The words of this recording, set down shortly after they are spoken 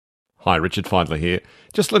Hi, Richard Feidler here.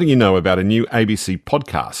 Just letting you know about a new ABC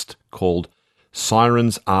podcast called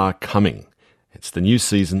Sirens Are Coming. It's the new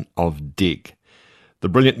season of Dig. The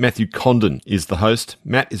brilliant Matthew Condon is the host.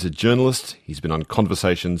 Matt is a journalist. He's been on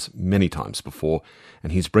Conversations many times before,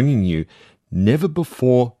 and he's bringing you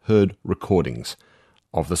never-before-heard recordings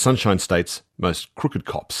of the Sunshine State's most crooked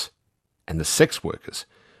cops and the sex workers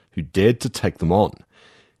who dared to take them on.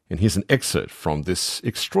 And here's an excerpt from this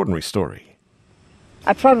extraordinary story.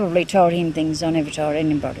 I probably told him things I never told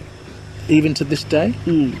anybody. Even to this day?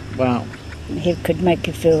 Wow. He could make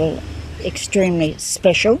you feel extremely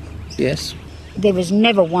special. Yes. There was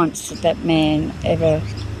never once that man ever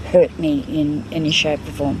hurt me in any shape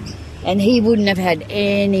or form. And he wouldn't have had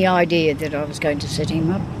any idea that I was going to set him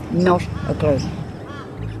up. Not a clue.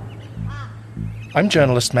 I'm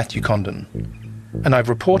journalist Matthew Condon, and I've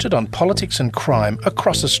reported on politics and crime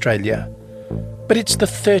across Australia. But it's the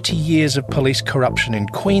 30 years of police corruption in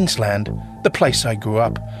Queensland, the place I grew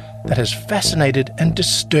up, that has fascinated and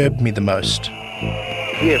disturbed me the most.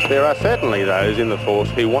 Yes, there are certainly those in the force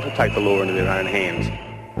who want to take the law into their own hands.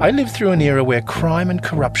 I lived through an era where crime and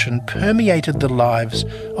corruption permeated the lives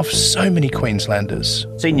of so many Queenslanders.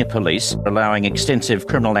 Senior police allowing extensive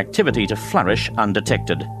criminal activity to flourish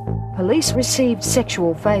undetected. Police received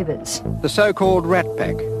sexual favours. The so-called Rat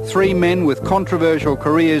Pack, 3 men with controversial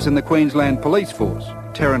careers in the Queensland Police Force.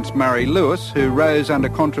 Terence Murray Lewis, who rose under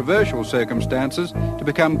controversial circumstances to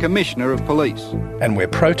become Commissioner of Police. And where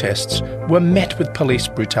protests were met with police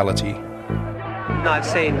brutality. I've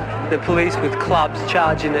seen the police with clubs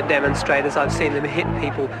charging at demonstrators. I've seen them hit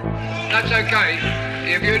people. That's okay.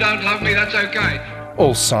 If you don't love me, that's okay.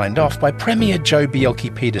 All signed off by Premier Joh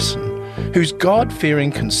Bjelke-Petersen, whose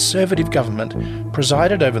God-fearing Conservative government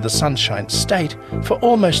presided over the Sunshine State for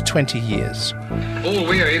almost 20 years. All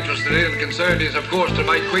we are interested in and concerned is, of course, to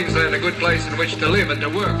make Queensland a good place in which to live and to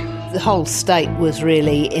work. The whole state was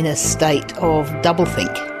really in a state of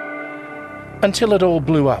doublethink. Until it all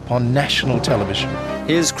blew up on national television.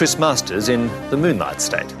 Here's Chris Masters in the Moonlight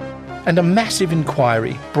State. And a massive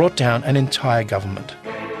inquiry brought down an entire government.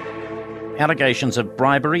 Allegations of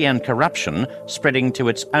bribery and corruption spreading to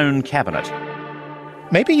its own cabinet.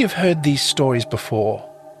 Maybe you've heard these stories before,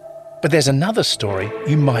 but there's another story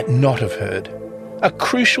you might not have heard. A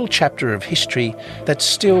crucial chapter of history that's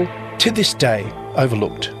still, to this day,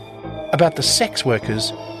 overlooked. About the sex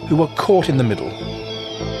workers who were caught in the middle.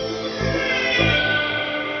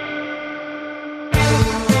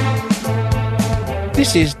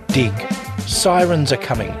 This is Dig. Sirens Are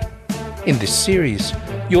Coming. In this series,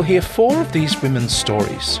 you'll hear 4 of these women's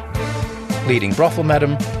stories. Leading brothel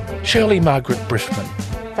madam, Shirley Margaret Briffman.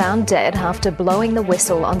 Found dead after blowing the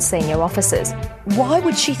whistle on senior officers. Why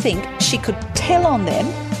would she think she could tell on them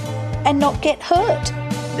and not get hurt?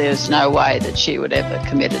 There's no way that she would ever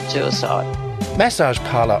committed suicide. Massage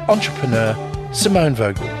parlour entrepreneur Simone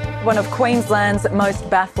Vogel. One of Queensland's most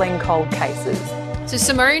baffling cold cases. So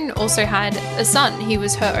Simone also had a son. He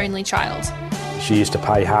was her only child. She used to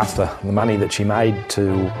pay half the money that she made to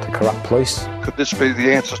the corrupt police. Could this be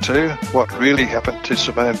the answer to what really happened to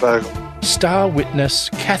Simone Vogel? Star witness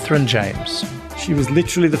Catherine James. She was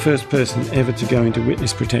literally the first person ever to go into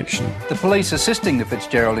witness protection. The police assisting the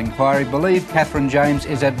Fitzgerald inquiry believe Catherine James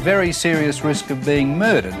is at very serious risk of being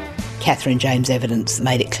murdered. Catherine James' evidence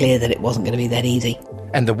made it clear that it wasn't going to be that easy.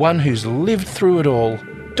 And the one who's lived through it all,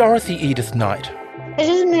 Dorothy Edith Knight. It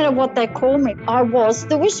doesn't matter what they call me. I was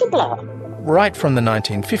the whistleblower. Right from the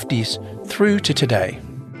 1950s through to today.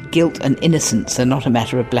 Guilt and innocence are not a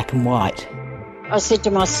matter of black and white. I said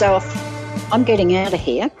to myself, I'm getting out of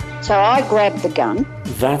here. So I grabbed the gun.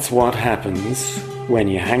 That's what happens when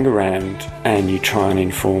you hang around and you try and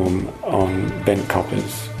inform on bent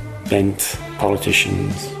coppers, bent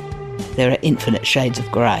politicians. There are infinite shades of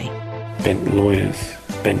grey. Bent lawyers,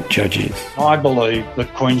 bent judges. I believe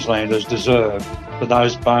that Queenslanders deserve for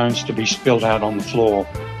those bones to be spilled out on the floor.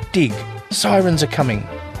 Dig. Sirens Are Coming,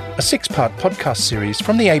 a 6-part podcast series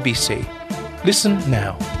from the ABC. Listen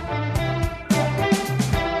now.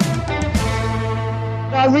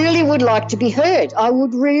 I really would like to be heard. I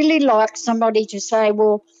would really like somebody to say,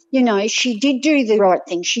 well, you know, she did do the right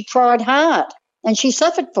thing. She tried hard and she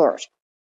suffered for it.